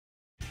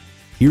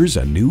Here's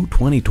a new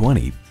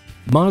 2020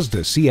 Mazda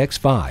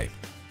CX-5.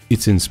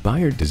 Its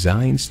inspired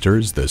design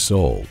stirs the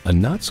soul, a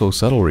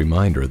not-so-subtle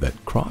reminder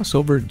that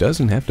crossover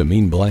doesn't have to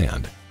mean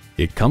bland.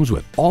 It comes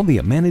with all the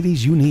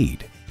amenities you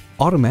need.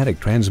 Automatic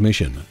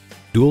transmission,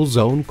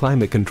 dual-zone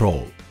climate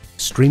control,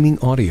 streaming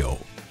audio,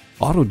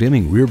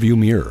 auto-dimming rearview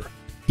mirror,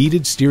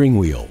 heated steering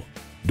wheel,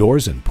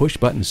 doors and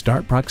push-button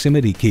start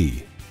proximity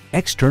key,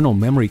 external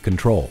memory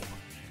control,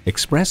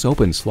 express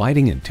open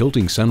sliding and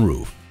tilting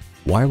sunroof,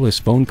 wireless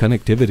phone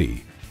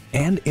connectivity,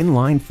 and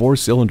inline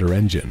 4-cylinder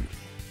engine.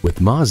 With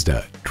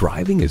Mazda,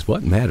 driving is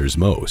what matters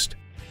most.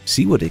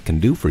 See what it can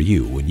do for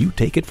you when you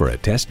take it for a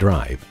test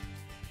drive.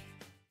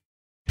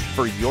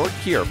 For your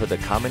cure for the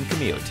common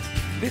commute,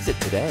 visit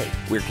today.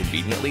 We're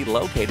conveniently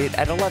located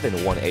at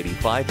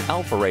 11185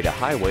 Alpharetta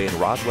Highway in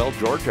Roswell,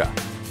 Georgia.